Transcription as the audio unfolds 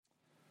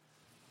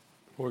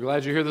We're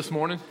glad you're here this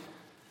morning.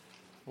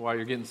 While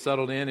you're getting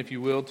settled in, if you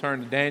will,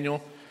 turn to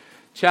Daniel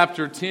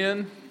chapter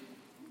 10.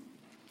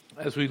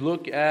 As we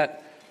look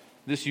at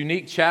this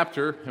unique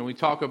chapter and we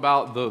talk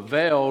about the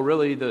veil,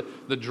 really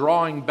the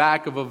drawing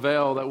back of a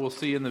veil that we'll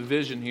see in the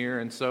vision here.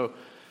 And so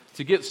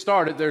to get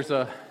started, there's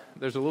a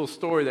little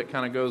story that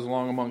kind of goes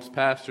along amongst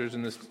pastors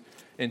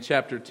in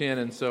chapter 10.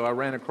 And so I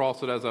ran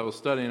across it as I was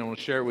studying. I want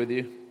to share it with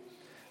you.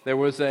 There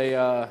was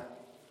a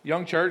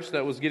young church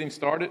that was getting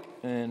started,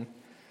 and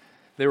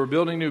they were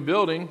building a new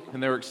building,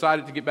 and they were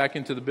excited to get back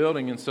into the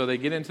building. And so they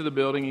get into the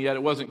building, and yet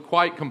it wasn't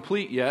quite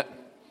complete yet.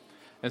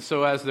 And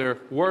so as they're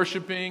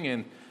worshiping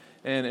and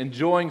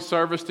enjoying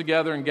service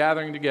together and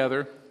gathering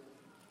together,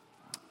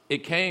 it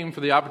came for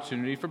the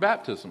opportunity for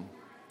baptism.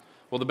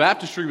 Well, the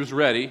baptistry was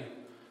ready,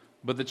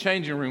 but the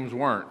changing rooms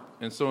weren't.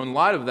 And so in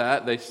light of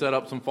that, they set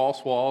up some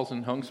false walls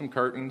and hung some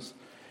curtains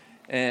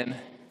and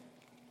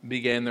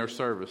began their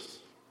service.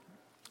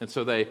 And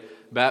so they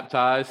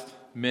baptized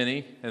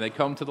many, and they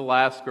come to the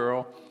last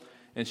girl,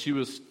 and she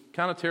was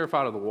kind of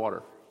terrified of the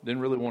water,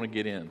 didn't really want to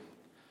get in.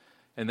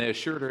 And they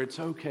assured her, it's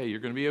okay,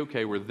 you're going to be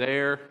okay, we're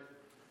there,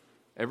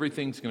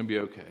 everything's going to be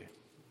okay.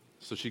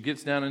 So she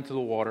gets down into the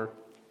water,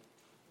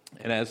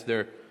 and as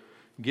they're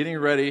getting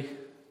ready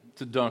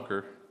to dunk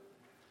her,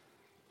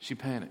 she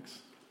panics.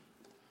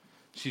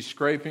 She's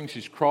scraping,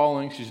 she's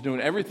crawling, she's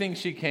doing everything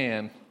she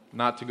can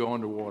not to go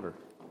underwater.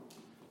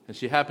 And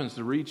she happens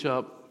to reach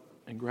up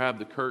and grab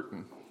the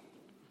curtain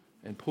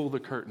and pull the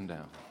curtain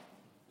down.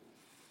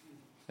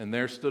 And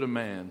there stood a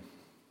man,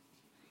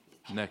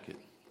 naked.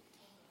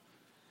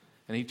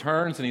 And he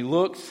turns and he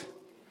looks,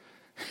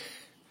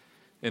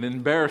 and in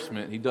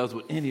embarrassment, he does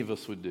what any of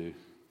us would do.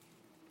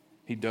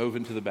 He dove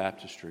into the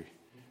baptistry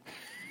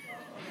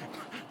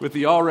with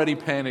the already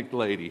panicked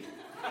lady.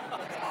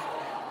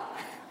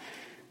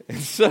 And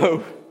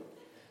so,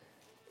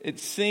 it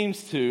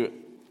seems to,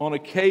 on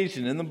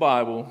occasion in the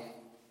Bible,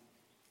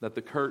 that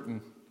the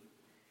curtain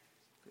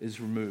is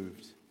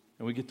removed.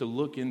 And we get to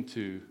look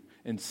into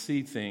and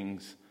see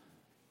things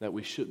that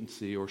we shouldn't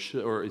see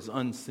or is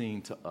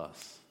unseen to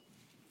us.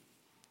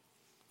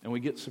 And we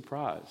get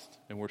surprised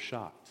and we're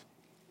shocked.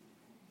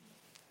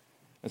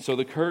 And so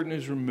the curtain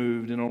is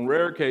removed. And on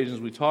rare occasions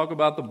we talk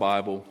about the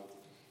Bible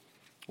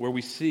where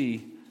we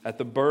see at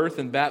the birth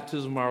and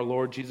baptism of our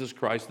Lord Jesus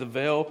Christ, the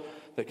veil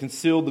that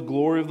concealed the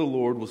glory of the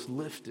Lord was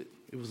lifted.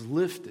 It was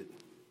lifted.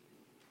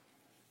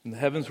 And the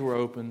heavens were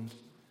opened.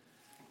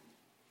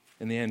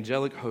 And the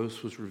angelic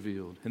host was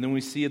revealed. And then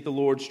we see at the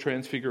Lord's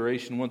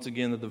transfiguration once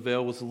again that the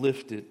veil was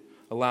lifted,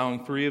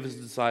 allowing 3 of his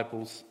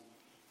disciples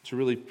to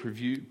really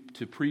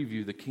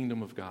preview the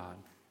kingdom of God.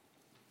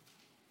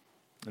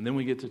 And then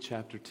we get to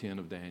chapter 10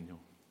 of Daniel.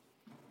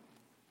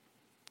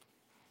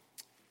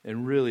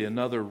 And really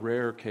another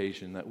rare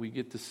occasion that we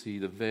get to see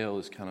the veil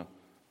is kind of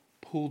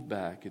pulled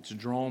back, it's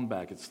drawn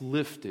back, it's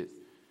lifted.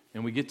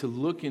 And we get to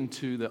look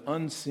into the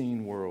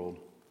unseen world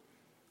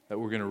that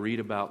we're going to read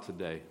about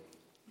today.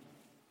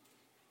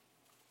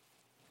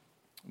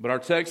 But our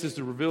text is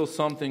to reveal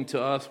something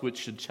to us which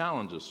should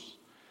challenge us.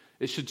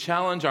 It should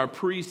challenge our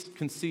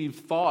preconceived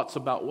thoughts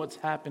about what's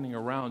happening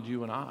around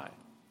you and I.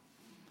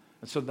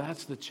 And so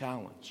that's the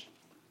challenge.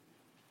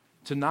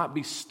 To not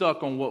be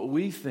stuck on what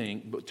we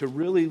think, but to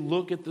really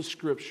look at the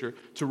Scripture,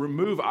 to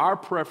remove our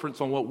preference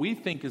on what we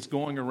think is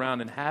going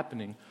around and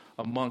happening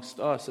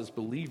amongst us as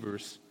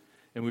believers.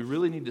 And we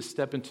really need to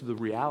step into the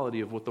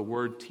reality of what the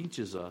Word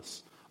teaches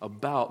us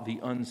about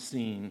the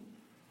unseen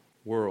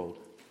world.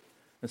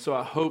 And so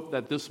I hope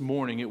that this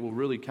morning it will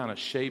really kind of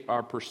shape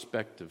our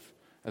perspective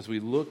as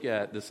we look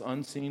at this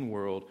unseen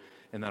world,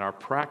 and that our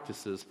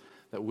practices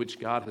that which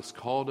God has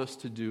called us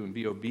to do and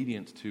be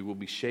obedient to will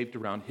be shaped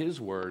around His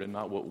Word and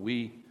not what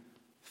we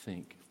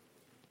think.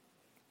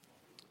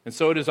 And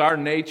so it is our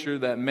nature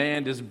that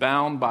man is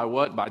bound by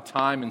what? By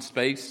time and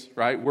space,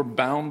 right? We're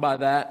bound by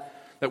that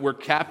we're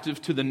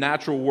captive to the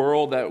natural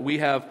world, that we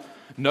have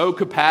no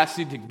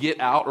capacity to get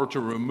out or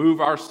to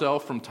remove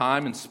ourselves from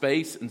time and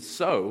space. And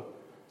so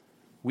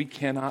we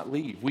cannot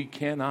leave.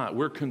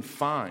 We're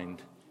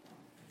confined.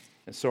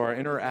 And so our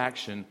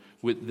interaction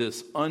with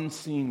this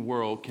unseen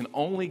world can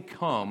only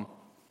come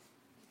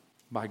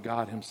by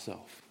God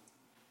Himself.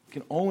 It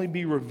can only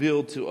be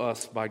revealed to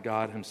us by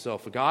God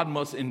Himself. God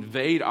must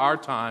invade our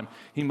time.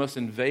 He must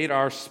invade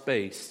our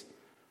space,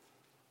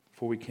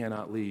 for we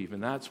cannot leave.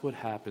 And that's what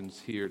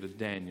happens here to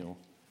Daniel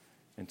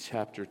in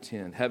chapter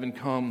 10. Heaven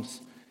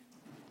comes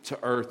to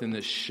earth in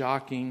this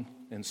shocking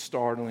and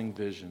startling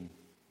vision.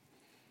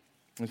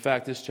 In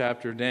fact, this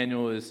chapter,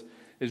 Daniel is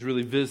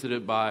really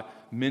visited by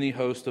many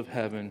hosts of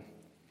heaven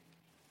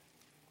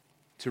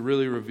to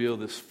really reveal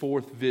this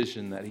fourth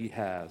vision that he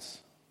has,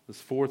 this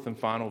fourth and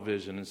final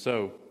vision. And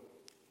so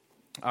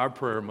our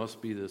prayer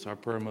must be this. Our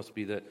prayer must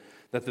be that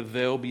the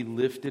veil be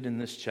lifted in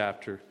this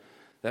chapter,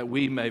 that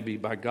we may be,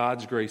 by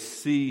God's grace,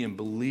 see and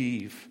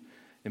believe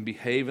and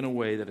behave in a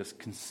way that is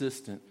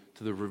consistent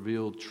to the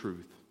revealed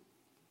truth.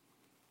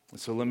 And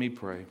so let me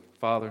pray.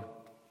 Father,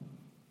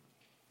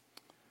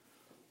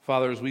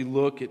 as we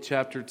look at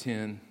chapter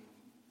 10,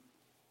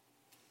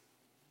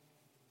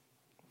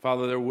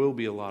 Father, there will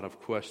be a lot of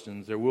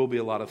questions. There will be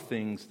a lot of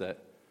things that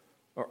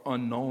are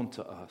unknown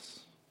to us.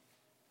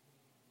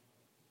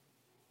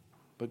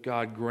 But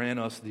God, grant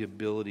us the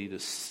ability to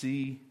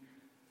see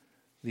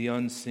the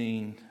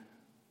unseen.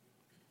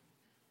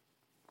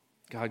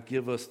 God,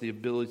 give us the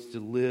ability to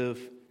live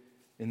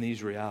in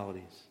these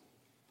realities,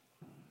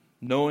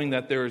 knowing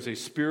that there is a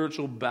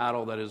spiritual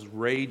battle that is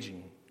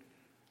raging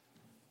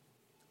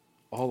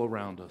all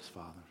around us,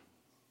 Father.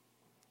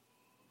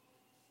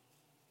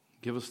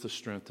 Give us the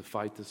strength to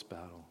fight this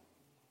battle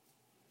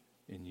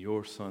in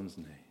your Son's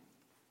name.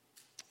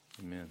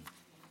 Amen.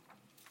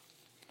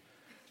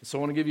 So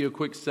I want to give you a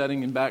quick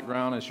setting and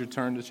background as you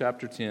turn to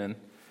chapter 10.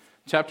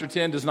 Chapter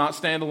 10 does not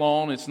stand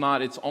alone. It's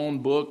not its own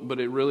book, but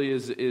it really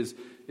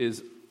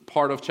is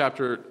part of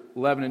chapter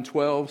 11 and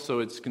 12, so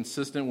it's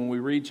consistent. When we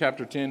read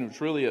chapter 10,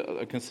 it's really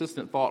a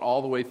consistent thought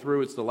all the way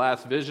through. It's the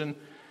last vision.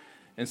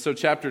 And so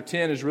chapter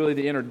 10 is really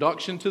the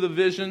introduction to the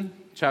vision.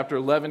 Chapter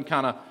 11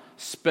 kind of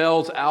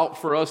spells out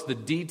for us the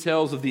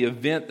details of the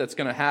event that's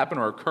going to happen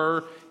or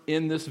occur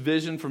in this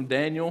vision from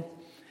Daniel.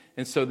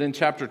 And so then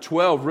chapter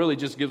 12 really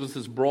just gives us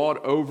this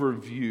broad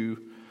overview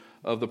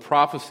of the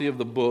prophecy of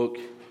the book,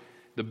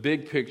 the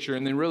big picture,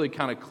 and then really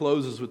kind of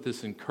closes with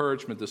this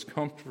encouragement, this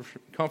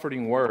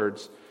comforting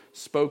words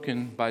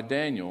spoken by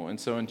Daniel. And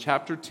so in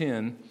chapter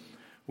 10,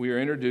 we are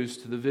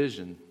introduced to the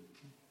vision,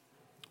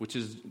 which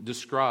is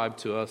described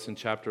to us in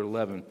chapter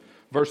 11.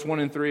 Verse 1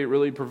 and 3, it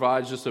really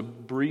provides just a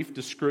brief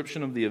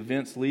description of the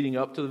events leading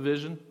up to the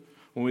vision.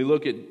 When we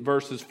look at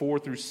verses 4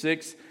 through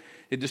 6,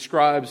 it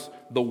describes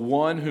the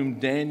one whom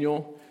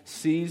Daniel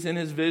sees in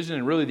his vision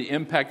and really the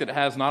impact that it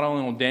has not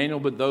only on Daniel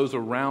but those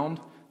around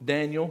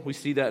Daniel. We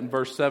see that in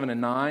verse 7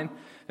 and 9.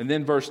 And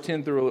then verse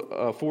 10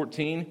 through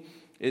 14,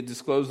 it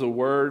discloses a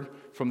word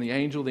from the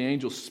angel. The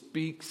angel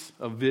speaks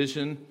a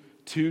vision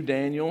to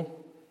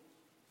Daniel.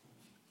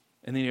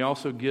 And then he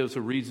also gives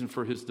a reason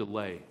for his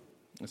delay.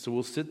 And so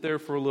we'll sit there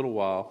for a little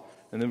while.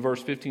 And then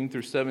verse 15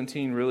 through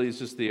 17 really is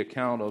just the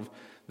account of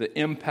the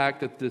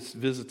impact that this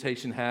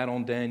visitation had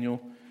on Daniel.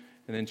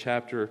 And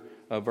then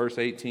verse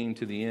 18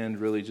 to the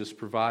end really just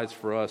provides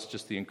for us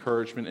just the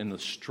encouragement and the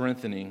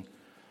strengthening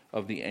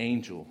of the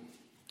angel.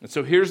 And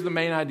so here's the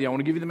main idea. I want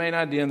to give you the main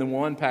idea, and then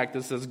we'll unpack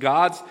this. As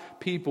God's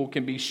people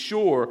can be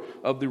sure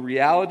of the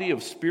reality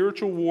of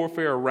spiritual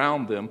warfare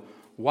around them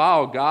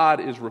while God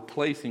is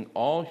replacing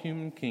all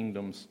human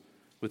kingdoms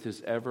with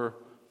his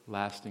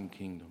everlasting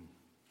kingdom.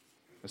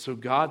 And so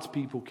God's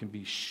people can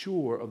be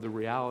sure of the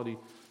reality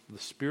the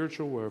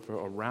spiritual warfare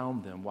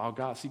around them while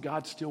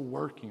God's still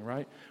working,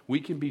 right? We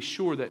can be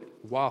sure that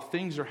while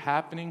things are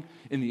happening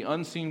in the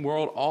unseen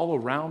world all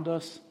around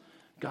us,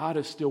 God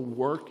is still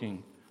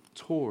working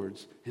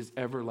towards his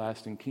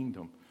everlasting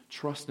kingdom.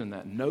 Trust in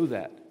that. Know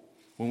that.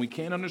 When we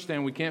can't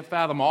understand, we can't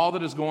fathom all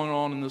that is going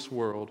on in this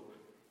world,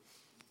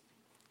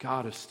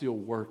 God is still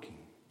working.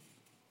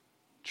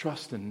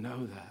 Trust and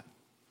know that.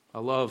 I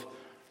love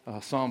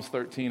Psalms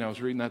 13, I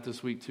was reading that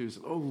this week too. It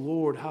says, oh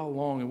Lord, how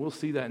long? And we'll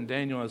see that in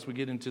Daniel as we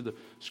get into the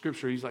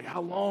scripture. He's like,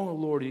 how long, oh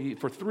Lord?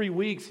 For 3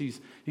 weeks he's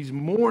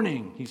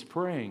mourning, he's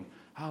praying.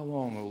 How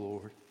long, oh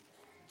Lord?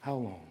 How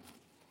long?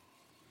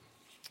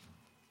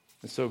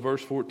 And so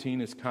verse 14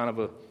 is kind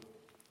of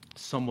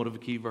somewhat of a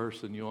key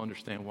verse, and you'll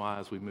understand why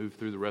as we move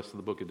through the rest of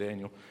the book of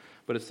Daniel.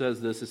 But it says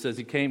this, it says,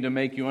 he came to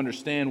make you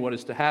understand what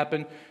is to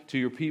happen to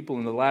your people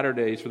in the latter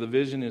days, for the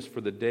vision is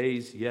for the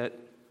days yet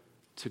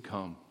to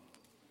come.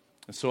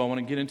 And so I want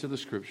to get into the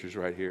scriptures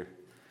right here.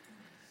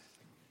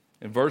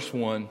 In verse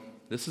 1,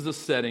 this is the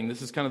setting.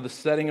 This is kind of the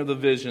setting of the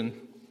vision.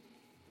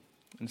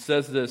 And it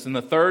says this, in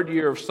the 3rd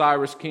year of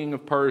Cyrus, king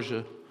of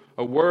Persia,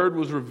 a word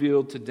was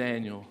revealed to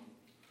Daniel,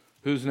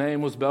 whose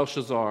name was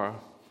Belshazzar.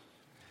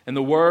 And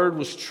the word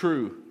was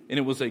true, and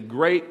it was a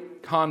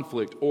great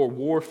conflict or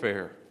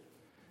warfare.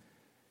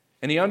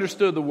 And he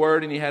understood the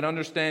word, and he had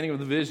understanding of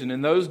the vision.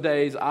 In those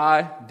days,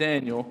 I,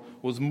 Daniel,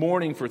 was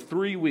mourning for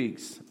 3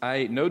 weeks. I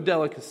ate no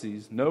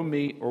delicacies, no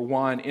meat or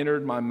wine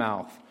entered my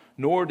mouth,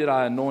 nor did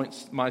I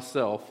anoint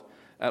myself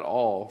at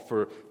all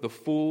for the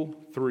full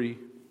 3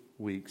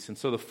 weeks. And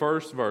so the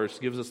first verse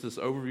gives us this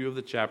overview of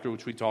the chapter,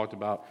 which we talked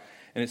about.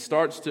 And it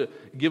starts to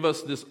give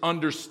us this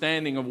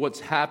understanding of what's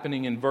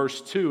happening in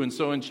verse 2. And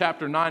so in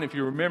chapter 9, if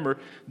you remember,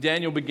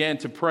 Daniel began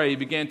to pray, he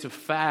began to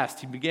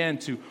fast, he began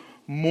to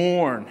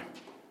mourn.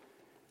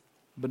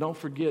 But don't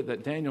forget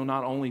that Daniel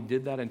not only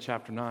did that in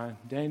chapter 9,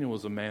 Daniel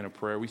was a man of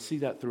prayer. We see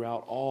that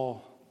throughout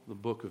all the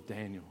book of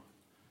Daniel.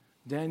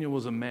 Daniel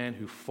was a man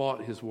who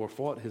fought his war,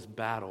 fought his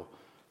battle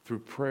through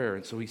prayer.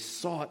 And so he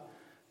sought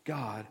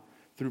God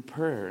through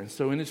prayer. And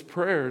so in his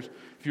prayers,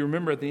 if you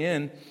remember at the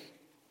end,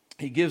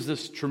 he gives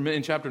this,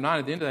 in chapter 9,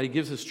 at the end of that, he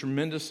gives this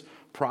tremendous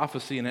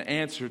prophecy and an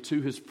answer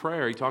to his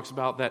prayer. He talks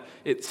about that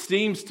it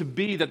seems to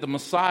be that the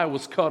Messiah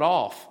was cut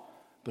off,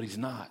 but he's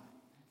not.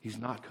 He's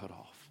not cut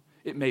off.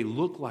 It may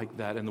look like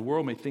that, and the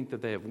world may think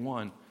that they have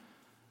won,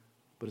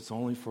 but it's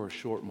only for a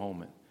short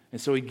moment.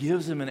 And so he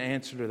gives him an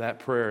answer to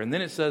that prayer. And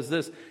then it says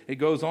this, it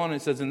goes on and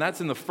it says, and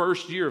that's in the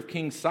 1st year of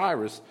King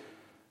Cyrus.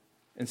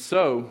 And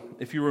so,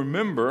 if you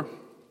remember,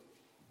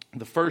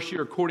 The first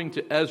year, according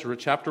to Ezra,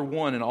 chapter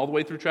 1, and all the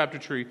way through chapter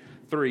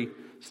 3,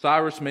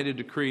 Cyrus made a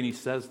decree, and he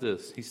says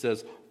this. He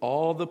says,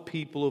 all the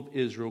people of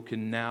Israel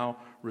can now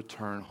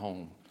return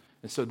home.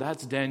 And so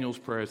that's Daniel's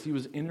prayer. As he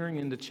was entering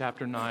into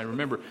chapter 9,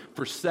 remember,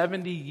 for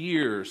 70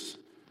 years,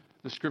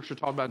 the scripture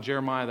talked about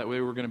Jeremiah that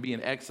they were going to be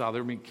in exile. They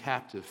were being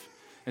captive.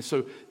 And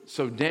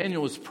so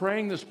Daniel is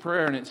praying this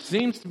prayer, and it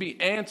seems to be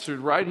answered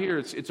right here.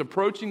 It's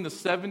approaching the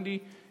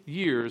 70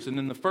 years, and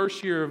in the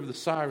first year of the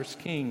Cyrus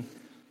king,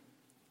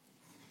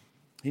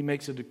 he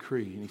makes a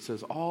decree, and he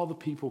says, all the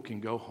people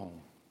can go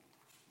home.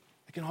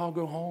 They can all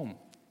go home.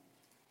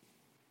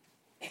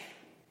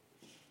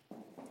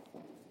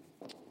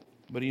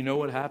 But you know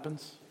what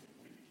happens?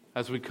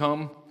 As we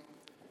come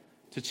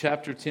to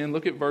chapter 10,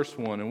 look at verse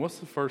 1, and what's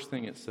the first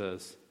thing it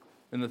says?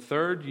 In the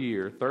third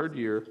year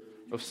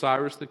of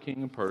Cyrus the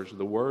king of Persia,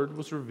 the word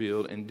was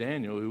revealed, and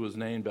Daniel, who was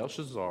named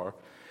Belshazzar,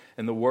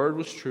 and the word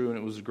was true, and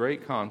it was a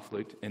great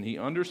conflict, and he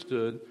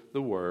understood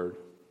the word,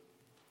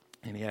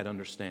 and he had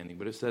understanding.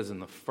 But it says in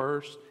the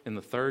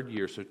third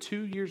year, so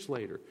 2 years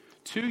later,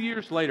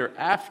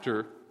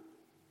 after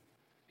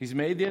he's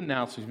made the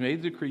announcement, he's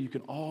made the decree, you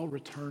can all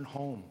return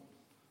home.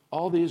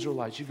 All the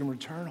Israelites, you can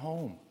return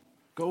home.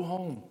 Go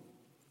home.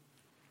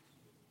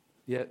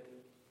 Yet,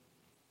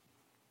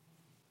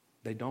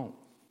 they don't.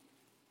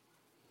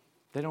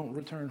 They don't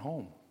return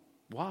home.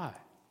 Why?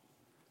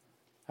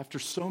 After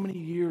so many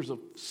years of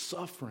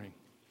suffering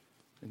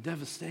and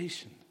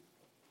devastation,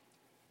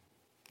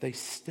 they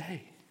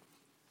stay.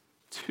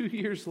 2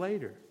 years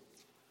later,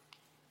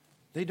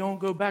 they don't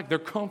go back. They're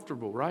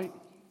comfortable, right?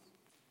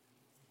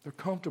 They're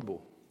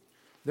comfortable.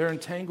 They're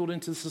entangled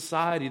into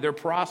society. They're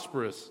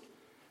prosperous.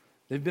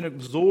 They've been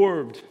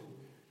absorbed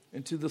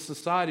into the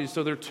society,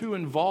 so they're too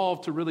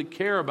involved to really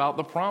care about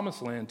the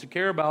promised land, to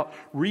care about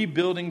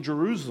rebuilding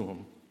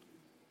Jerusalem.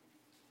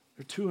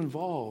 They're too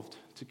involved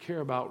to care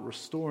about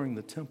restoring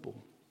the temple.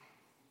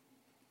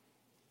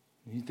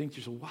 And you think to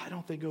yourself, why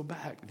don't they go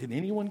back? Did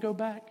anyone go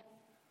back?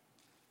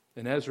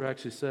 And Ezra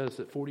actually says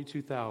that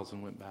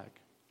 42,000 went back.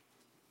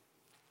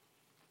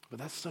 But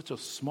that's such a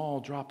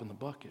small drop in the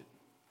bucket.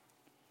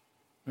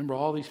 Remember,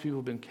 all these people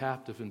have been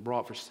captive and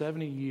brought for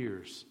 70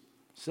 years.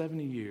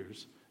 70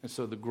 years. And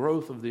so the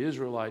growth of the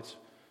Israelites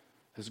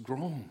has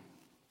grown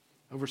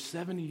over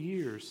 70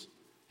 years,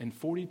 and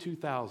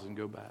 42,000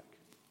 go back.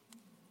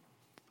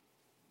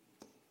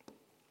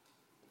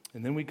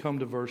 And then we come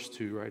to verse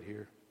 2 right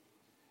here.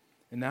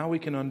 And now we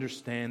can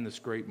understand this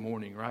great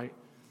morning, right?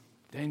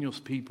 Daniel's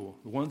people,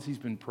 the ones he's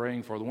been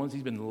praying for, the ones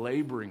he's been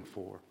laboring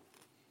for.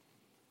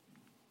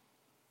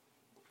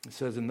 It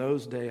says, in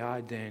those days,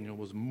 I, Daniel,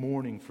 was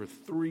mourning for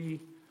 3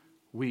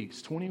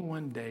 weeks,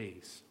 21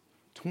 days.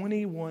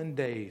 21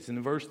 days. And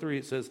in verse 3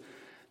 it says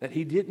that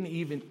he didn't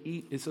even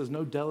eat, it says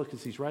no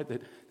delicacies, right?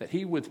 That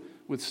he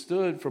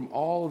withstood from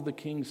all of the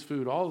king's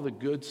food, all of the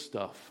good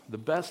stuff, the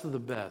best of the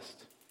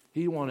best.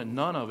 He wanted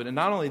none of it. And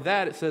not only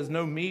that, it says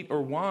no meat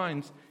or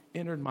wines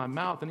entered my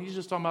mouth. And he's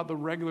just talking about the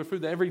regular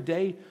food, the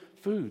everyday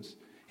foods.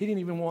 He didn't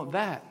even want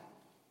that.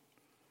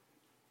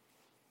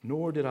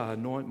 Nor did I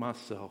anoint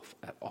myself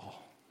at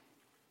all.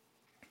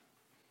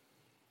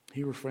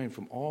 He refrained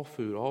from all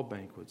food, all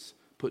banquets,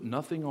 put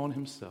nothing on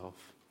himself.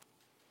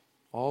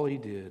 All he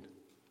did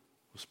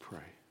was pray.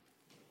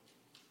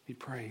 He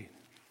prayed.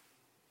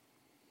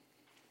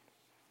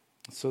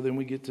 So then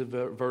we get to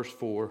verse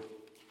 4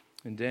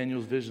 in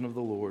Daniel's vision of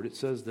the Lord. It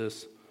says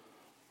this,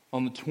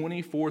 on the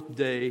 24th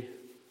day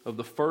of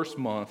the first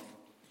month,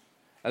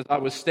 as I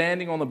was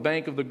standing on the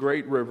bank of the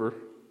great river,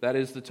 that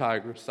is the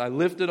Tigris, I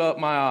lifted up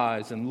my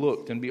eyes and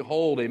looked, and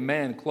behold, a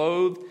man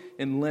clothed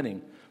in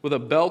linen, with a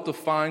belt of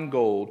fine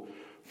gold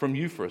from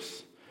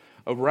Euphrates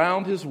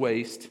around his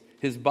waist.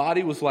 His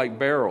body was like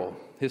beryl.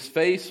 His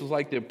face was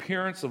like the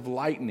appearance of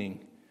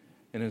lightning,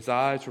 and his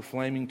eyes were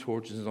flaming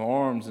torches. His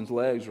arms and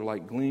legs were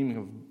like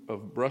gleaming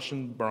of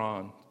brushen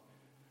bronze,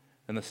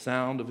 and the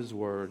sound of his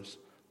words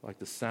like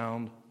the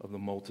sound of the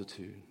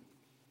multitude.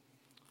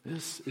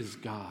 This is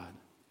God.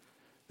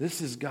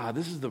 This is God.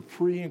 This is the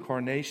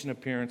pre-incarnation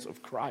appearance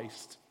of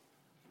Christ.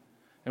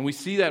 And we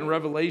see that in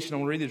Revelation. I'm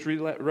going to read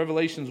this.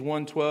 Revelations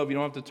 1:12. You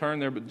don't have to turn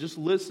there, but just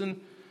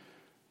listen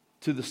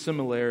to the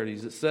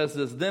similarities. It says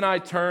this, then I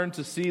turned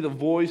to see the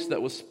voice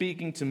that was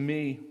speaking to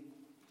me.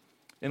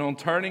 And on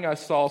turning, I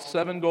saw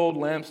 7 gold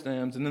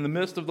lampstands. And in the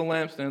midst of the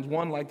lampstands,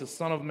 one like the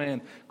Son of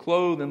Man,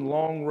 clothed in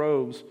long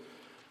robes,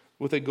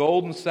 with a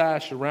golden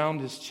sash around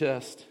his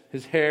chest.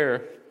 His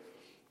hair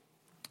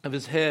of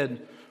his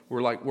head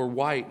were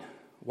white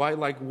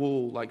like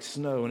wool, like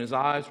snow. And his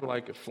eyes were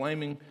like a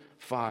flaming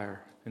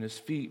fire. And his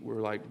feet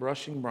were like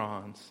brushing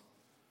bronze,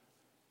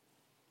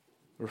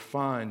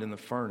 refined in the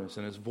furnace,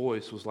 and his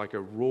voice was like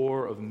a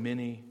roar of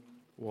many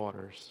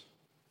waters.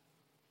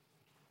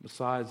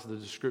 Besides the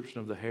description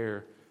of the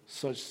hair,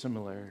 such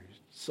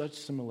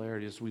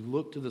similarity as we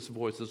look to this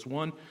voice, this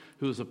one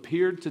who has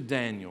appeared to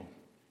Daniel.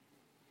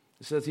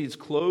 It says he's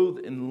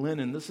clothed in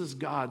linen. This is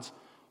God's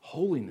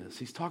holiness.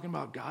 He's talking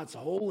about God's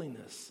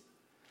holiness.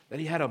 That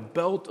he had a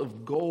belt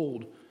of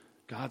gold,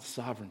 God's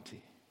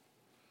sovereignty.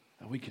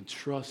 That we can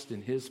trust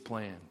in his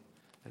plan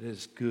that it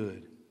is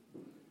good.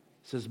 It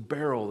says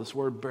beryl. This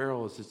word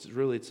beryl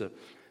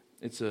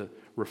it's a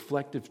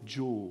reflective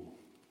jewel.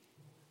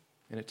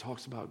 And it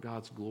talks about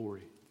God's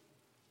glory.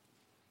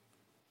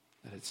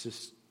 That it's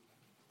just,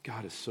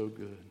 God is so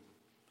good.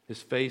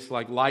 His face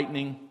like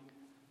lightning,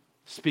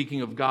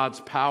 speaking of God's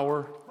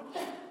power.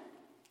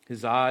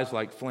 His eyes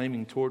like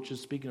flaming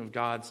torches, speaking of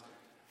God's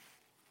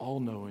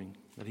all-knowing,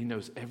 that he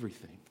knows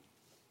everything.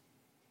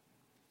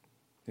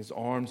 His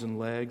arms and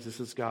legs, this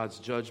is God's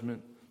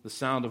judgment. The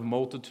sound of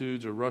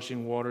multitudes or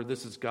rushing water,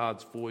 this is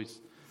God's voice,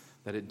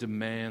 that it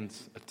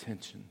demands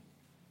attention.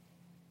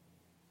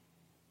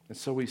 And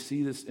so we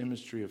see this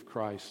imagery of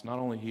Christ, not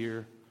only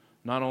here,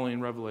 not only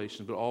in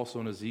Revelation, but also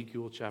in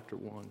Ezekiel chapter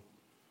 1.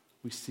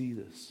 We see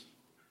this.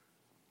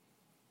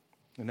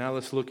 And now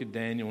let's look at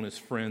Daniel and his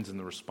friends and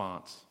the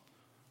response.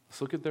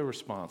 Let's look at their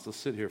response. Let's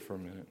sit here for a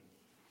minute.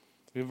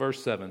 Look at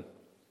verse 7.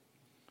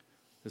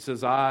 It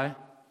says, I,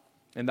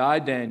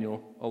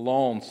 Daniel,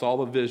 alone saw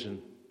the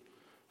vision.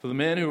 For the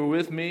men who were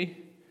with me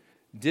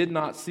did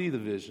not see the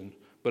vision,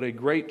 but a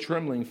great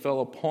trembling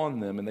fell upon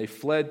them, and they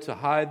fled to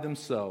hide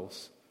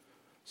themselves.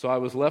 So I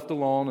was left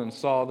alone and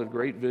saw the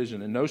great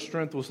vision, and no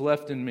strength was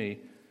left in me.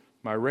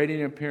 My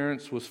radiant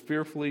appearance was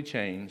fearfully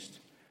changed,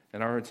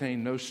 and I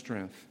retained no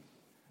strength.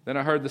 Then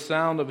I heard the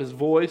sound of his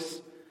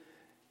voice,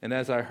 and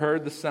as I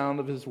heard the sound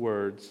of his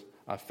words,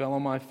 I fell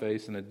on my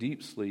face in a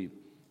deep sleep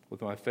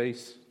with my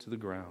face to the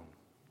ground.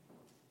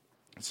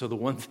 So the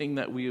one thing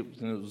that we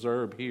can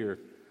observe here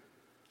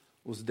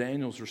was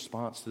Daniel's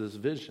response to this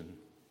vision.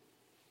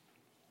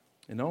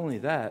 And not only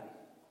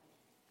that,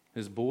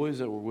 his boys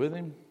that were with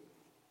him,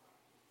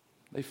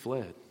 they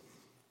fled.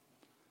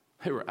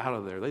 They were out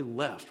of there. They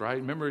left, right?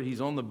 Remember,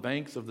 he's on the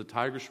banks of the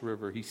Tigris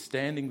River. He's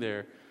standing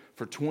there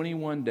for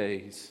 21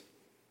 days.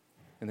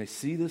 And they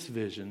see this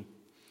vision.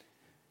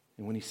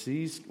 And when he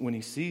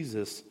sees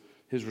this,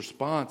 his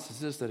response is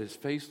this, that his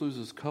face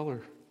loses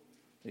color.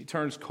 He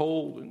turns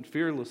cold and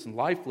fearless and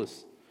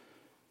lifeless.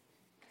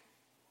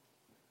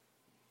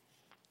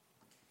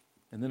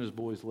 And then his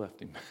boys left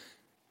him.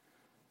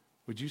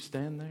 Would you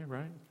stand there,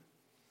 right?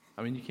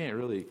 I mean, you can't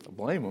really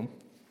blame him.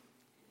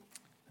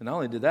 And not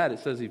only did that, it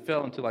says he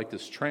fell into like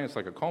this trance,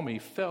 like a coma. He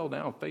fell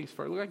down face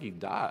first. It looked like he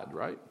died,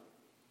 right?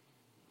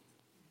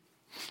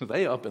 So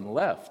they up and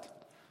left.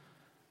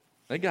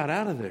 They got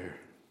out of there.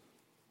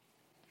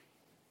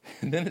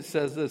 And then it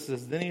says this,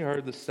 then he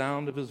heard the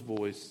sound of his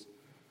voice,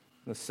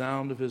 the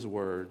sound of his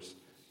words,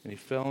 and he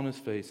fell on his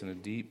face in a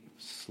deep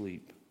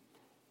sleep.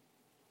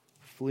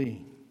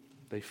 Fleeing.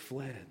 They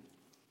fled.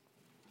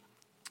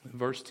 In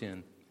verse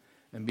 10,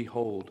 and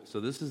behold, so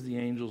this is the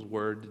angel's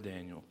word to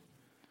Daniel.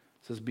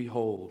 It says,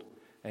 behold,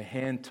 a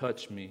hand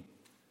touched me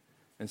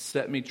and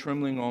set me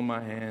trembling on my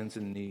hands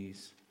and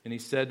knees. And he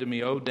said to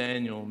me, O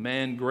Daniel,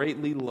 man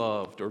greatly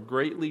loved or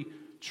greatly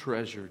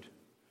treasured,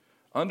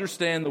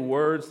 understand the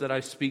words that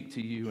I speak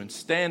to you and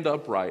stand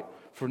upright,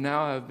 for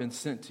now I have been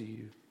sent to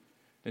you.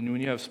 And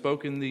when you have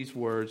spoken these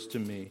words to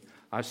me,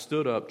 I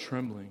stood up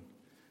trembling.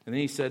 And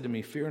then he said to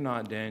me, fear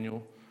not,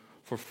 Daniel,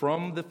 for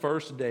from the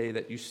first day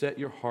that you set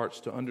your hearts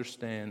to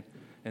understand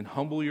and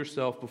humble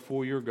yourself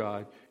before your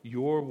God,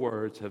 your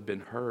words have been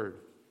heard.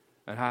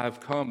 And I have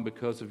come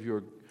because of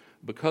your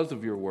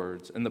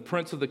words. And the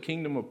prince of the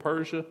kingdom of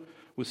Persia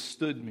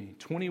withstood me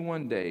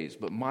 21 days.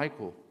 But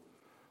Michael,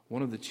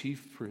 one of the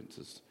chief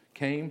princes,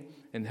 came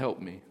and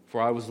helped me.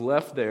 For I was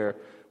left there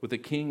with the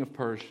king of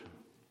Persia,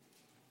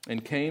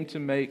 and came to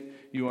make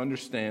you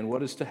understand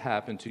what is to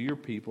happen to your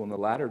people in the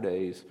latter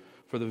days,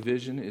 for the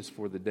vision is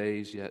for the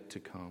days yet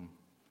to come.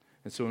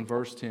 And so in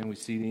verse 10, we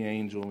see the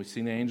angel, and we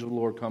see the angel of the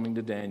Lord coming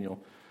to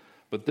Daniel.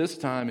 But this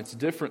time, it's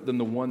different than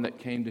the one that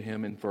came to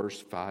him in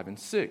verse 5 and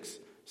 6.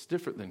 It's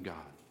different than God.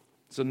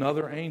 It's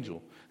another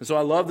angel. And so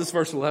I love this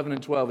verse 11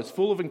 and 12. It's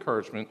full of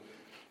encouragement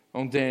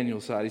on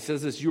Daniel's side. He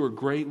says this, you are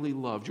greatly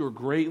loved. You are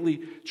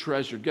greatly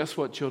treasured. Guess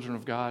what, children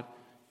of God?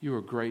 You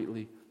are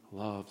greatly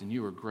loved, and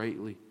you are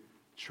greatly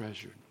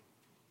treasured.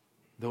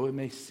 Though it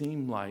may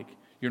seem like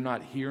you're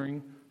not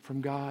hearing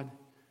from God,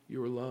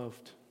 you are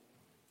loved.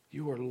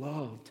 You are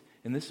loved.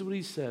 And this is what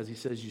he says. He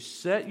says, you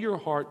set your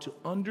heart to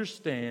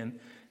understand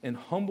and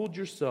humbled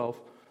yourself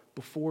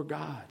before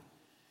God.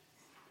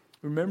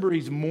 Remember,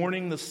 he's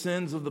mourning the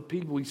sins of the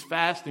people. He's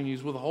fasting,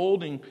 he's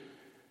withholding,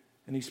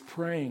 and he's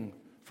praying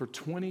for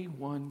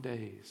 21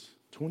 days.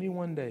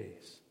 21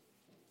 days.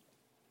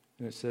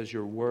 And it says,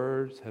 your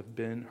words have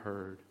been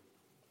heard.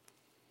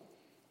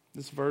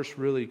 This verse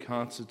really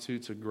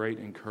constitutes a great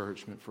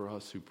encouragement for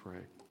us who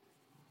pray.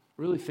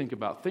 Really think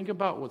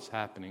about what's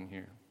happening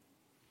here.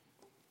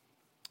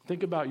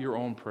 Think about your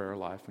own prayer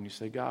life when you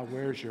say, God,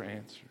 where's your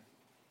answer?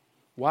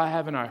 Why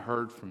haven't I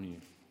heard from you?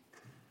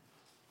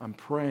 I'm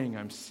praying,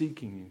 I'm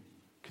seeking you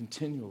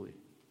continually.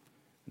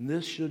 And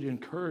this should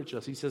encourage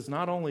us. He says,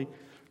 not only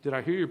did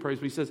I hear your praise,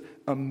 but he says,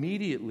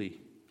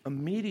 immediately,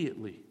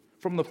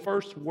 from the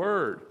first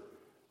word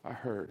I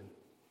heard.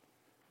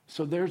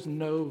 So there's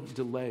no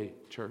delay,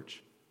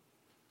 church.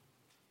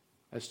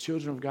 As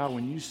children of God,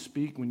 when you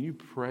speak, when you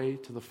pray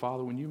to the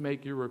Father, when you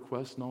make your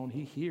request known,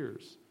 he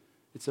hears.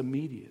 It's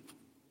immediate.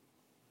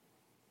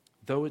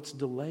 though it's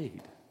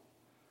delayed,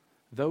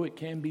 though it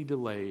can be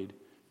delayed,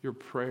 your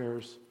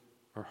prayers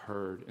are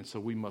heard. And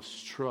so we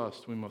must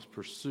trust, we must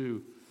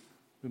pursue,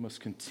 we must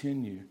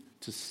continue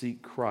to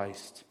seek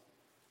Christ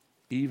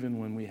even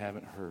when we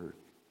haven't heard.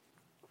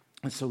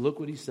 And so look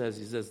what he says.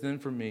 He says,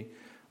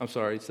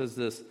 it says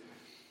this.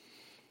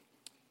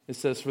 It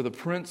says, for the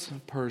prince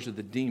of Persia,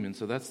 the demon,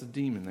 so that's the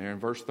demon there in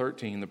verse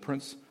 13, the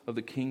prince of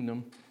the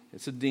kingdom,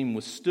 it's a demon,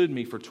 withstood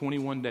me for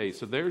 21 days.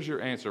 So there's your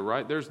answer,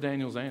 right? There's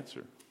Daniel's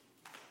answer.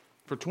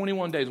 For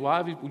 21 days. Why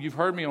have you've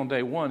heard me on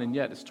day one, and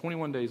yet it's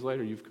 21 days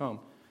later you've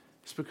come.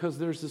 It's because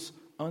there's this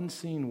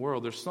unseen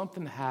world. There's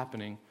something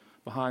happening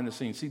behind the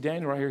scenes. See,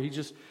 Daniel right here, he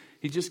just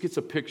gets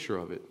a picture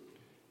of it.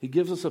 He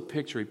gives us a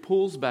picture. He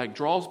pulls back,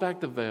 draws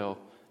back the veil,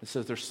 and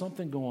says, there's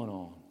something going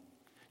on.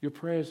 Your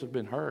prayers have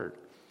been heard.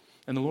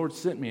 And the Lord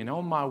sent me, and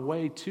on my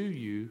way to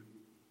you,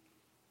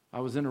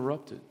 I was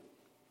interrupted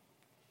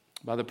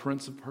by the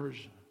prince of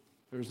Persia.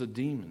 There's a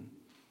demon.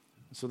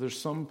 So there's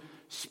some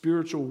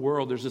spiritual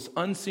world. There's this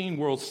unseen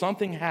world,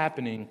 something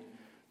happening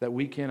that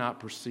we cannot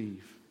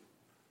perceive.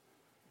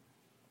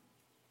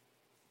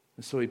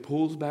 And so he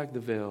pulls back the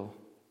veil,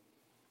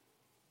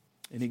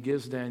 and he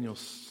gives Daniel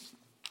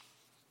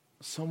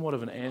somewhat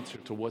of an answer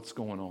to what's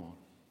going on,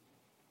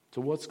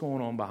 to what's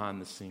going on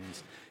behind the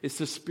scenes. It's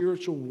the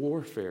spiritual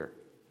warfare.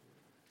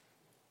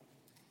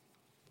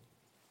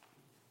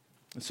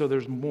 And so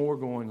there's more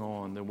going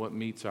on than what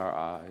meets our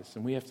eyes.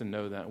 And we have to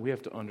know that. We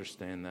have to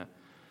understand that.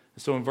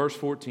 And so in verse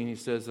 14, he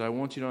says that I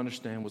want you to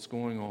understand what's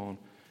going on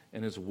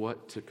and is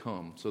what to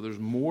come. So there's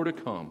more to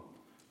come.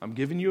 I'm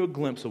giving you a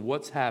glimpse of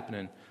what's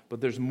happening,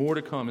 but there's more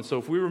to come. And so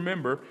if we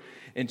remember,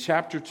 in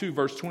chapter 2,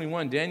 verse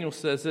 21, Daniel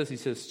says this. He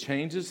says,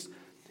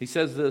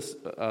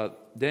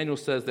 Daniel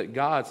says that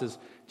God says,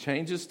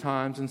 changes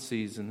times and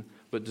seasons,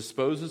 but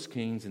disposes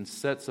kings and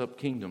sets up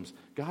kingdoms.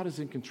 God is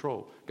in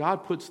control.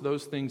 God puts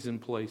those things in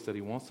place that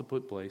he wants to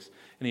put in place,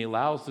 and he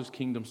allows those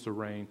kingdoms to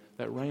reign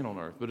that reign on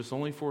earth. But it's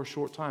only for a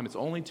short time. It's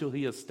only till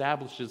he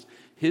establishes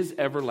his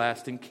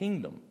everlasting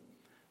kingdom.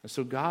 And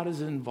so God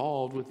is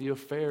involved with the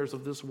affairs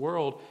of this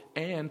world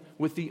and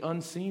with the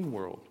unseen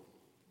world.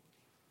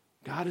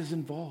 God is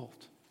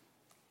involved.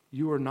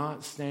 You are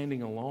not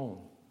standing alone.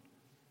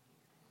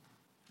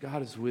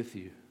 God is with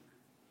you.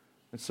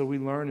 And so we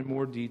learn in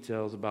more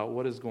details about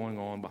what is going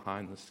on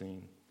behind the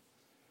scene.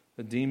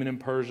 The demon in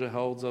Persia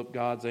holds up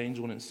God's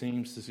angel, and it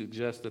seems to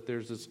suggest that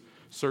there's this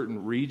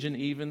certain region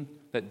even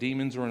that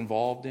demons are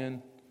involved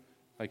in.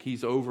 Like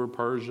he's over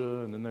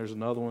Persia, and then there's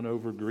another one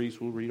over Greece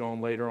we'll read on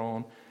later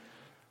on.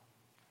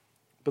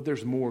 But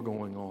there's more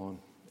going on.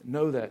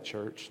 Know that,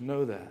 church.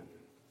 Know that.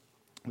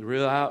 The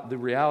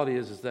reality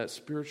is that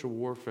spiritual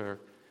warfare,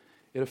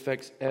 it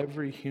affects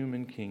every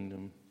human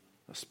kingdom,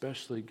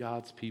 especially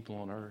God's people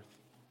on earth.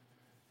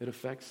 It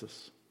affects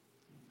us.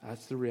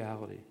 That's the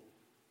reality.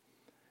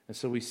 And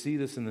so we see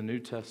this in the New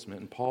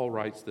Testament, and Paul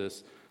writes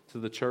this to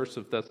the church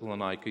of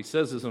Thessalonica. He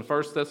says this in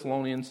 1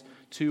 Thessalonians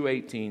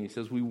 2:18. He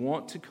says, we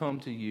want to come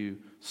to you.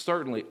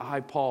 Certainly, I,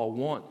 Paul,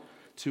 want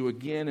to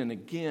again and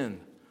again,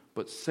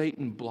 but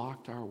Satan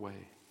blocked our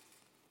way.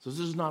 So this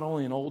is not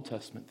only an Old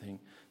Testament thing.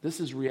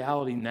 This is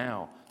reality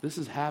now. This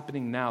is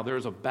happening now. There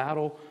is a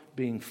battle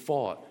being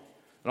fought.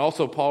 And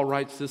also Paul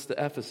writes this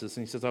to Ephesus,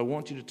 and he says, I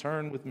want you to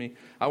turn with me.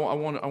 I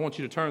want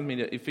you to turn with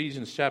me to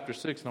Ephesians chapter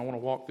 6, and I want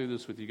to walk through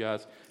this with you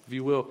guys. If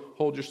you will,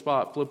 hold your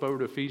spot, flip over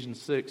to Ephesians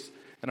 6,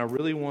 and I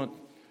really want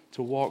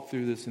to walk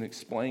through this and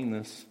explain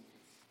this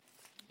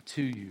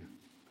to you.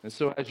 And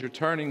so as you're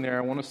turning there,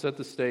 I want to set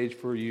the stage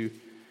for you.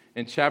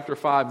 In chapter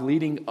 5,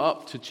 leading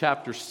up to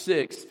chapter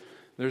 6,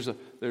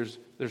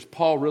 there's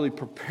Paul really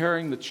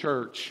preparing the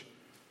church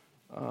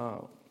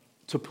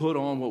to put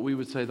on what we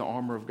would say the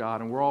armor of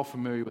God. And we're all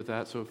familiar with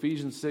that. So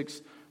Ephesians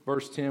 6,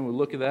 verse 10, we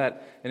look at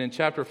that. And in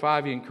chapter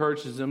 5, he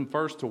encourages them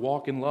first to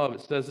walk in love.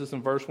 It says this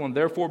in verse 1,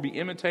 therefore be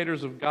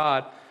imitators of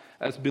God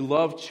as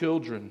beloved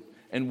children,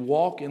 and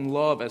walk in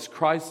love as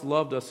Christ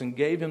loved us and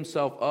gave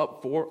himself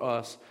up for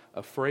us,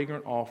 a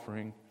fragrant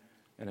offering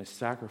and a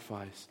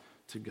sacrifice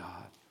to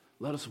God.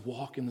 Let us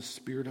walk in the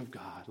Spirit of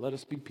God. Let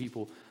us be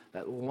people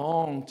that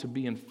long to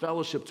be in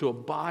fellowship, to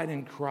abide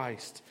in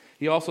Christ.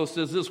 He also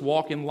says this,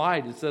 walk in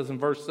light. It says in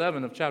verse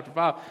 7 of chapter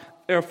 5,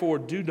 therefore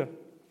do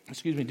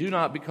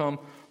not become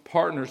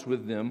partners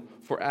with them,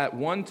 for at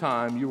one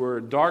time you were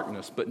in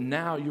darkness, but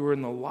now you are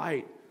in the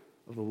light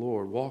of the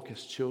Lord. Walk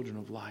as children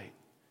of light.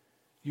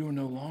 You are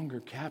no longer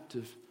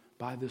captive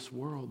by this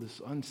world,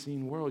 this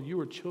unseen world. You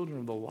are children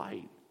of the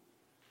light.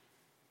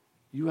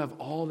 You have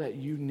all that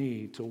you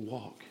need to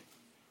walk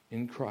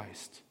in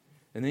Christ.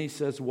 And then he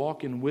says,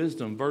 walk in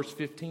wisdom. Verse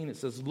 15, it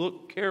says,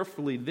 look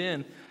carefully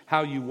then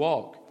how you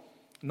walk,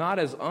 not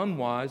as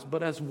unwise,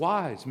 but as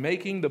wise,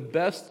 making the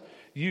best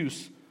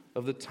use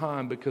of the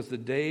time, because the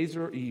days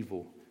are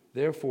evil.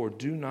 Therefore,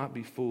 do not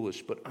be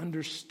foolish, but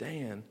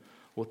understand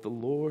what the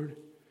will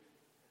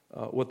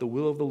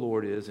of the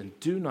Lord is, and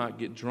do not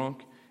get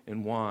drunk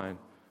in wine,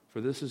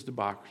 for this is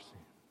debauchery,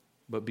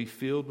 but be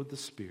filled with the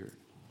Spirit.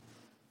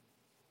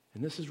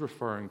 And this is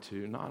referring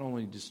to not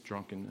only just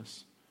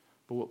drunkenness,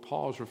 But what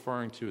Paul is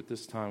referring to at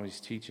this time when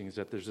he's teaching is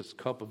that there's this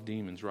cup of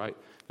demons, right?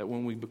 That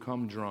when we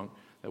become drunk,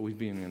 that we've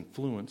been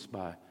influenced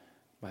by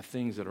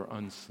things that are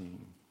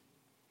unseen.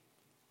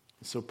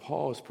 And so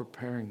Paul is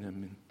preparing them.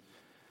 And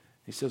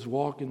he says,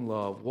 walk in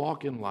love,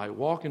 walk in light,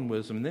 walk in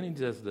wisdom. And then he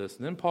does this.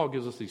 And then Paul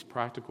gives us these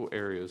practical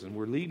areas. And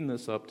we're leading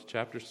this up to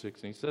chapter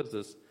 6. And he says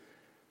this.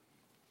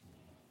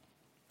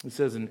 He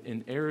says,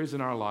 in areas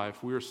in our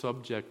life, we are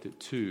subjected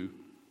to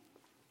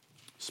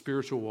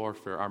spiritual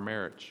warfare, our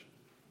marriage.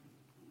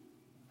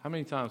 How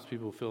many times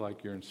people feel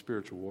like you're in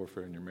spiritual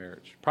warfare in your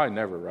marriage? Probably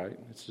never, right?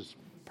 It's just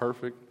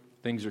perfect.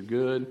 Things are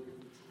good.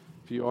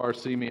 If you are,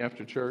 see me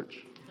after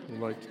church.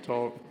 We'd like to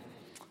talk.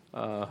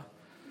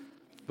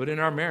 But in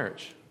our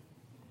marriage.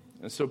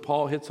 And so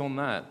Paul hits on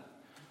that.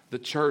 The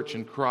church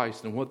and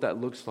Christ and what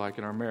that looks like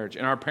in our marriage.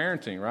 In our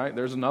parenting, right?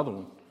 There's another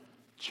one.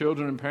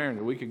 Children and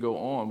parenting. We could go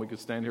on. We could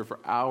stand here for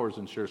hours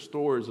and share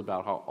stories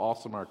about how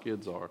awesome our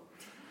kids are.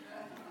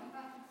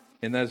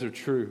 And those are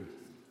true.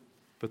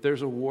 But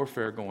there's a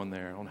warfare going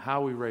there on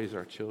how we raise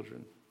our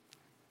children.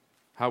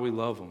 How we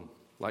love them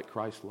like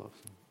Christ loves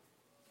them.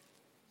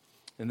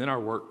 And then our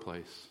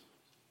workplace.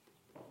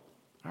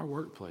 Our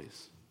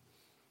workplace.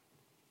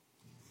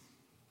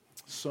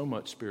 So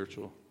much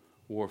spiritual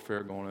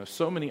warfare going on. There's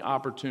so many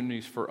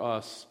opportunities for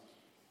us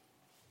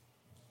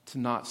to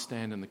not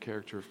stand in the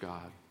character of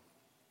God.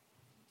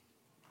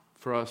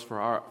 For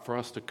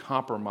us to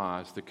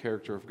compromise the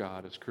character of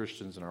God as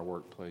Christians in our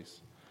workplace.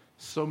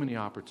 So many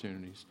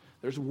opportunities.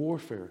 There's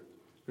warfare.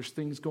 There's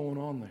things going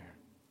on there.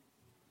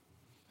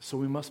 So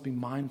we must be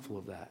mindful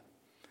of that.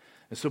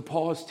 And so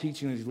Paul is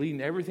teaching, he's leading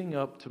everything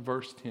up to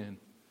verse 10.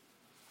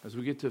 As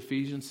we get to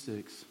Ephesians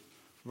 6,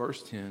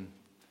 verse 10,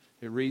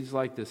 it reads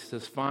like this. It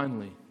says,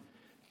 finally,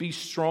 be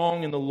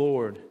strong in the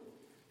Lord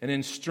and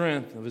in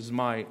strength of his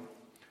might.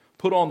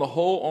 Put on the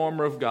whole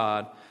armor of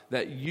God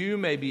that you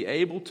may be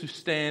able to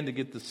stand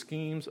against the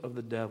schemes of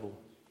the devil.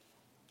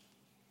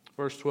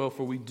 Verse 12,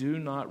 for we do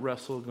not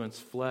wrestle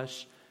against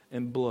flesh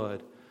and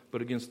blood,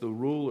 but against the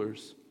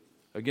rulers,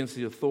 against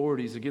the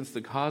authorities, against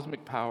the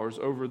cosmic powers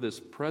over this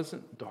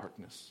present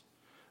darkness,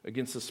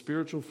 against the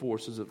spiritual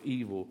forces of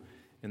evil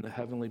in the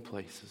heavenly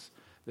places.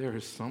 There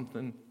is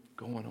something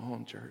going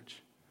on, church.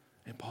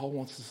 And Paul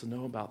wants us to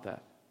know about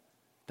that.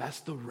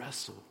 That's the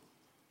wrestle.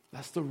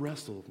 That's the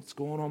wrestle. What's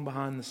going on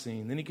behind the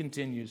scene. Then he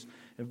continues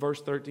in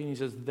verse 13. He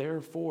says,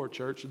 therefore,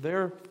 church,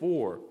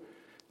 therefore,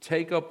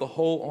 take up the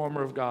whole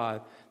armor of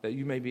God that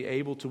you may be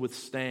able to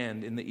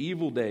withstand in the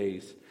evil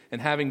days,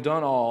 and having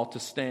done all, to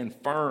stand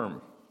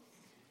firm.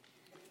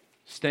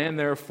 Stand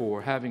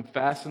therefore, having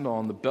fastened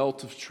on the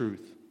belt of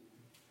truth,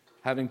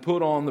 having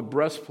put on the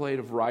breastplate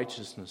of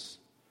righteousness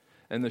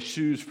and the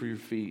shoes for your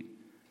feet,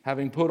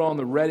 having put on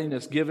the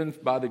readiness given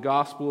by the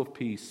gospel of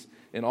peace.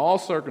 In all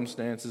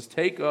circumstances,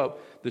 take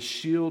up the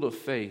shield of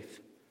faith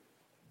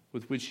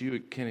with which you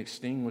can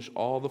extinguish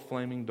all the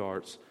flaming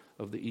darts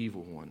of the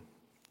evil one.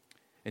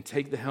 And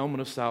take the helmet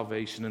of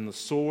salvation and the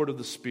sword of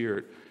the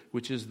Spirit,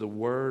 which is the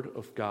word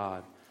of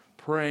God,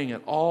 praying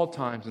at all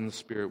times in the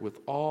Spirit with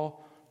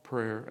all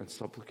prayer and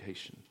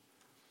supplication.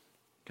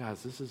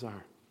 Guys, this is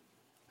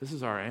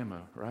our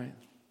ammo, right?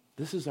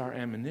 This is our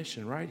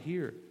ammunition right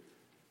here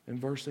in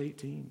verse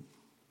 18.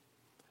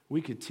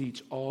 We could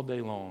teach all day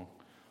long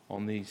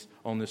on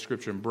this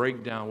scripture and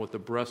break down what the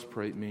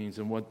breastplate means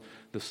and what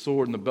the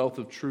sword and the belt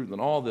of truth and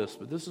all this.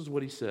 But this is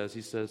what he says.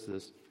 He says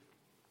this,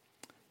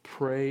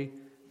 pray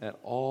at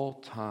all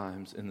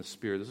times in the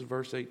Spirit. This is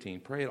verse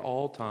 18. Pray at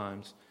all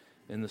times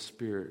in the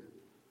Spirit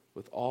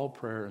with all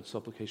prayer and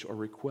supplication or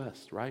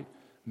request, right?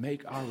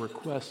 Make our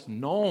requests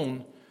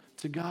known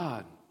to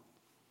God.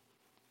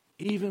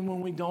 Even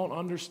when we don't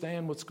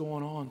understand what's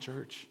going on,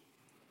 church.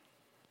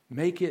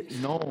 Make it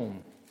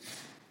known.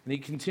 And he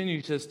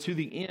continues, he says, to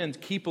the end,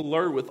 keep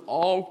alert with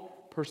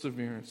all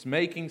perseverance,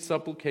 making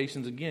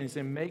supplications. Again, he's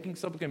saying making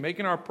supplications,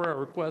 making our prayer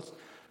requests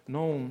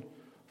known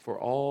for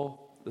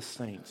all the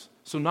saints.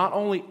 So not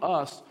only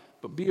us,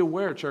 but be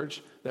aware,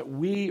 church, that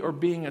we are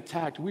being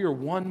attacked. We are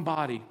one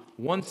body,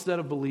 one set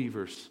of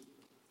believers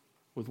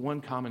with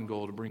one common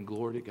goal, to bring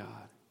glory to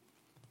God.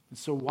 And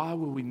so why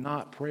would we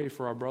not pray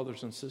for our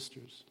brothers and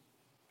sisters?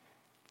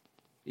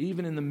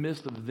 Even in the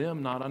midst of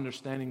them not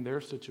understanding their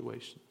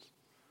situations.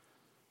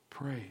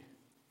 Pray.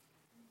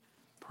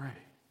 Pray.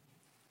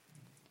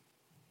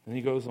 And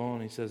he goes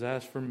on, he says,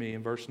 as for me,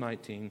 in verse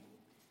 19,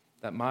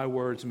 that my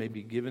words may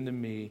be given to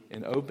me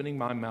in opening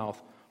my mouth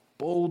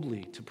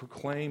boldly to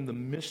proclaim the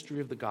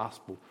mystery of the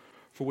gospel,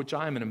 for which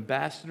I am an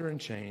ambassador in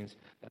chains,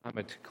 that I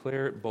may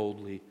declare it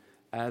boldly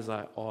as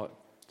I ought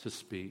to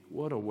speak.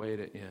 What a way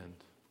to end.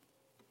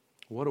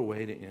 What a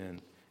way to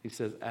end. He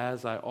says,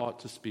 as I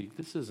ought to speak.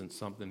 This isn't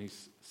something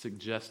he's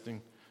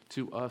suggesting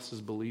to us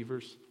as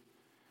believers.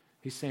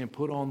 He's saying,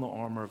 put on the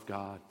armor of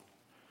God.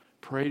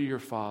 Pray to your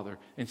Father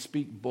and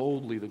speak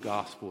boldly the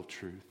gospel of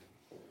truth.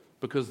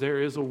 Because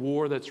there is a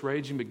war that's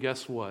raging, but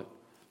guess what?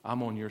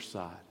 I'm on your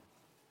side.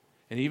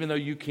 And even though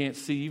you can't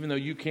see, even though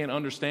you can't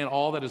understand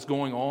all that is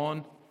going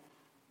on,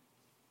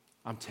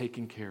 I'm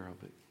taking care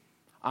of it.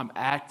 I'm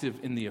active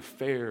in the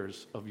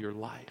affairs of your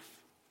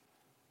life.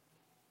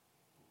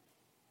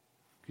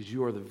 because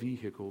you are the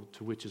vehicle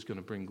to which is going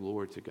to bring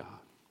glory to God.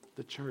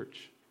 The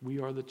church. We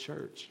are the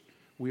church.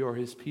 We are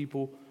his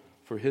people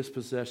for his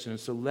possession. And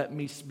so let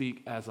me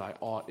speak as I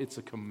ought. It's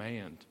a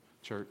command,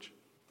 church.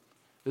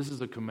 This is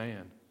a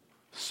command.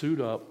 Suit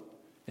up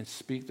and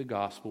speak the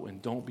gospel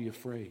and don't be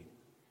afraid,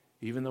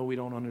 even though we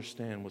don't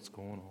understand what's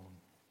going on.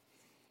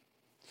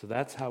 So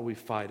that's how we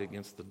fight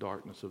against the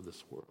darkness of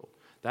this world.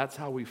 That's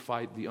how we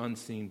fight the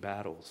unseen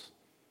battles.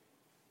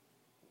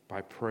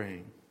 By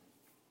praying.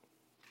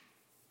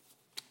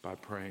 By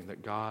praying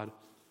that God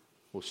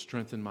will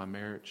strengthen my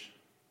marriage,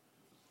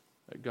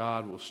 that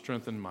God will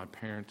strengthen my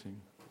parenting,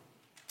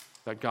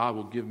 that God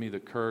will give me the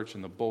courage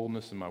and the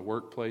boldness in my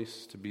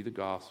workplace to be the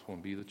gospel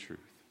and be the truth.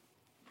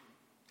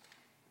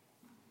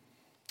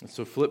 And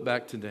so flip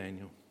back to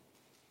Daniel.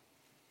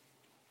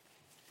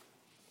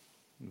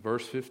 In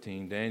verse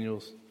 15,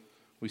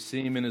 we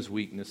see him in his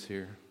weakness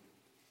here.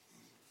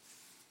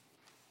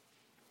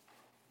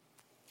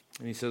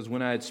 And he says,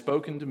 when I had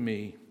spoken to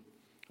me,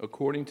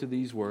 according to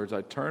these words,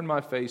 I turned my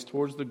face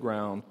towards the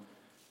ground,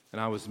 and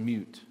I was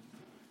mute.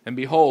 And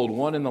behold,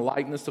 one in the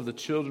likeness of the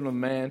children of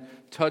man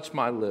touched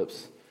my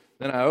lips.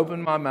 Then I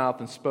opened my mouth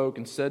and spoke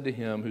and said to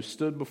him who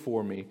stood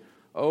before me,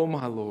 O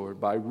my Lord,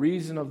 by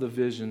reason of the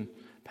vision,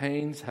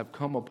 pains have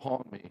come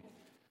upon me,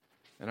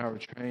 and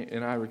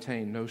I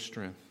retain no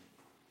strength.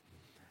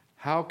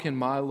 How can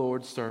my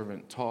Lord's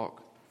servant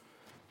talk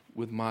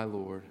with my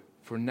Lord?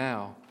 For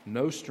now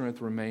no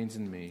strength remains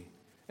in me,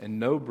 and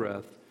no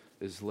breath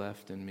is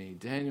left in me.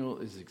 Daniel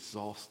is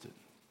exhausted.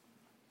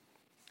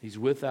 He's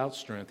without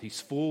strength. He's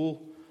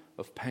full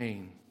of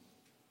pain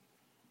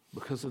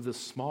because of this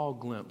small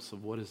glimpse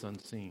of what is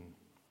unseen.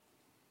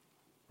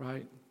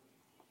 Right?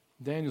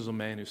 Daniel's a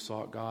man who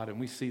sought God, and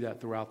we see that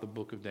throughout the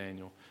book of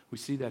Daniel. We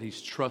see that he's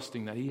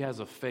trusting, that he has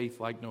a faith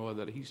like no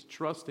other, that he's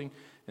trusting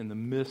in the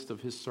midst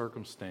of his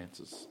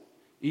circumstances,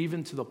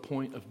 even to the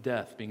point of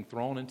death, being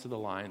thrown into the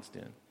lion's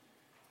den.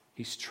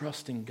 He's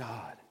trusting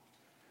God.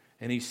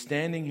 And he's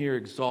standing here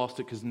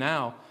exhausted because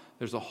now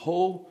there's a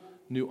whole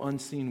new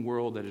unseen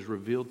world that is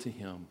revealed to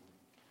him.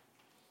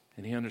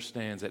 And he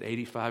understands at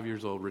 85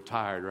 years old,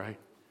 retired, right?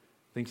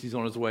 Thinks he's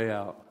on his way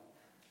out.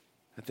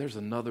 That there's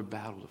another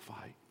battle to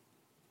fight.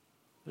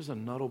 There's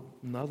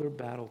another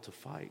battle to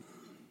fight.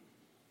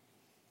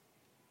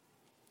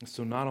 And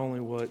so not only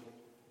what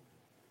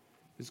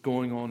is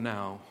going on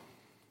now,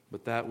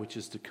 but that which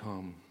is to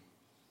come.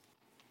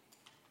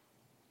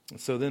 And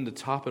so then to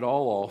top it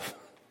all off,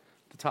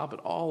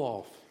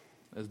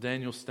 as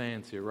Daniel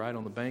stands here, right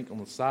on the bank, on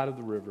the side of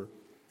the river,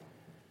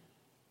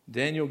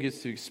 Daniel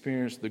gets to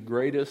experience the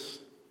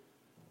greatest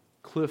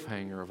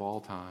cliffhanger of all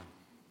time.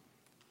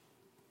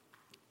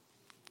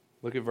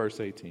 Look at verse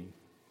 18.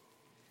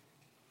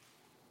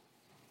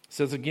 It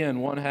says again,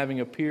 one having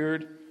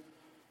appeared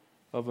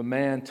of a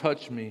man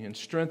touched me and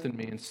strengthened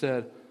me and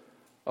said,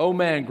 O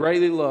man,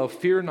 greatly loved,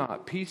 fear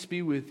not, peace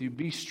be with you,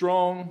 be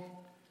strong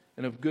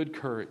and of good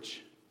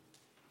courage.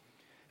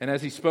 And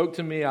as he spoke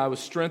to me, I was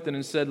strengthened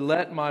and said,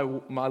 let my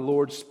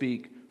Lord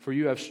speak, for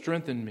you have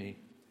strengthened me.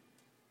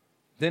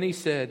 Then he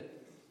said,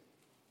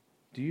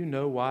 do you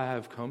know why I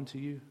have come to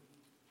you?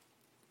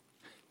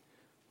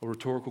 A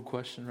rhetorical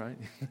question, right?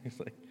 He's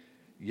like,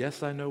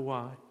 yes, I know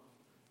why,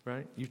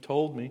 right? You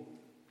told me.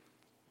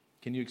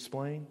 Can you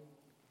explain?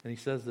 And he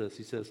says this,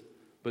 he says,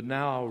 but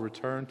now I'll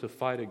return to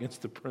fight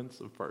against the prince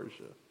of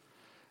Persia.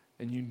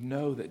 And you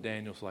know that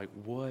Daniel's like,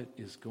 what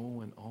is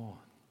going on?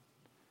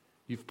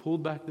 You've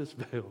pulled back this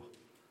veil,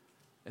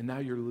 and now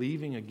you're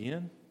leaving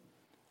again?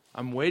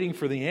 I'm waiting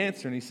for the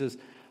answer. And he says,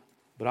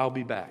 but I'll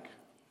be back.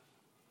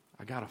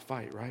 I got to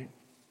fight, right?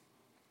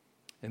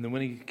 And then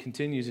when he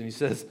continues and he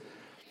says,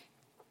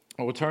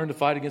 I will turn to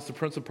fight against the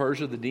prince of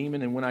Persia, the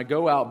demon, and when I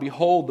go out,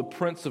 behold, the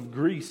prince of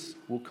Greece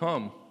will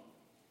come.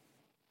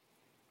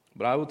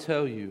 But I will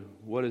tell you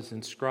what is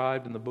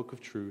inscribed in the book of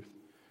truth.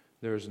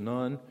 There is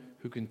none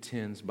who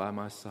contends by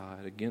my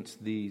side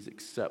against these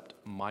except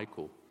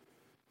Michael,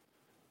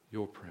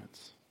 your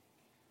prince.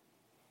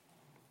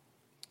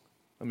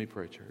 Let me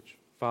pray, church.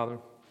 Father,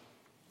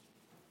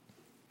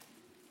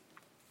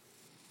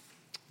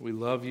 we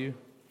love you.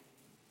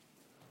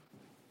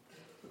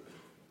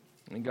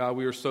 And God,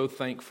 we are so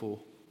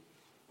thankful,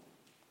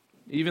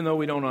 even though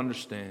we don't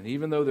understand,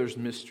 even though there's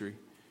mystery,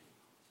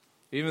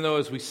 even though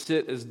as we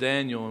sit as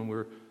Daniel and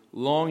we're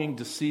longing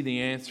to see the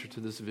answer to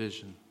this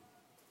vision.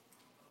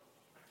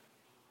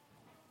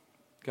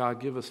 God,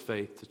 give us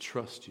faith to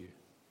trust you.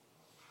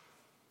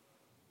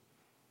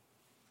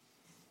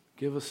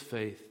 Give us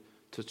faith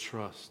to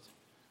trust,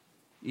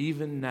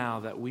 even now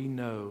that we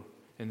know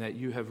and that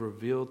you have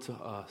revealed to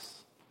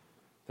us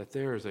that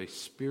there is a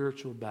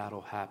spiritual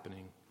battle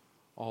happening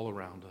all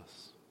around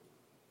us.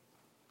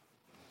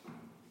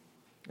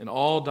 In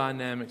all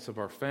dynamics of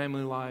our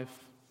family life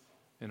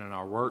and in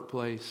our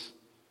workplace,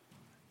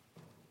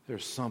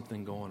 there's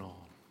something going on.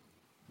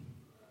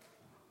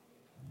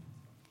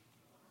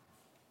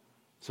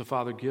 So,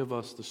 Father, give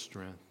us the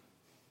strength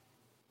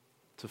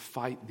to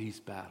fight these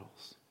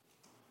battles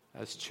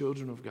as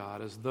children of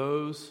God, as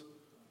those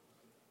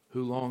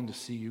who long to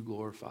see you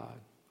glorified.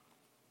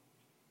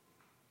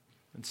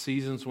 In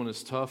seasons when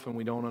it's tough and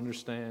we don't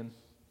understand,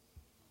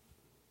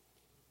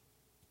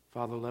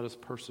 Father, let us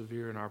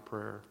persevere in our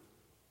prayer,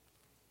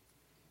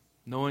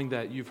 knowing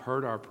that you've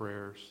heard our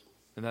prayers,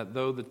 and that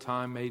though the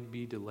time may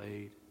be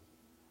delayed,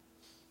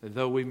 and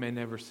though we may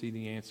never see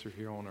the answer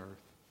here on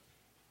earth,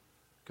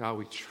 God,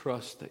 we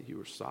trust that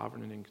you are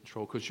sovereign and in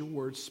control, because your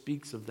word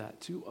speaks of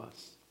that to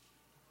us.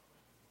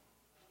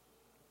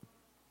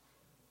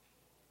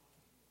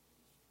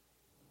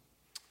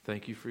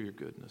 Thank you for your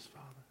goodness,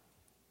 Father.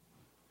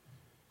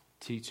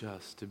 Teach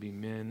us to be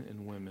men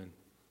and women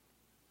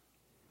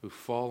who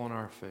fall on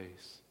our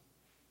face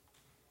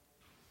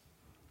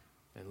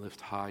and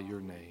lift high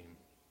your name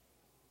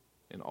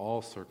in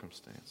all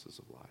circumstances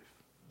of life.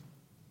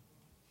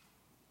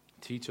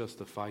 Teach us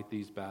to fight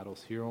these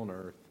battles here on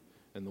earth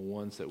and the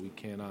ones that we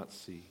cannot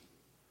see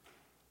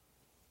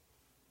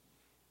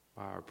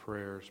by our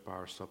prayers, by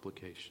our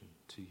supplication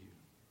to you.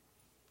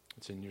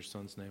 It's in your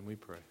Son's name we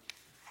pray.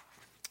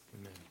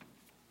 Amen.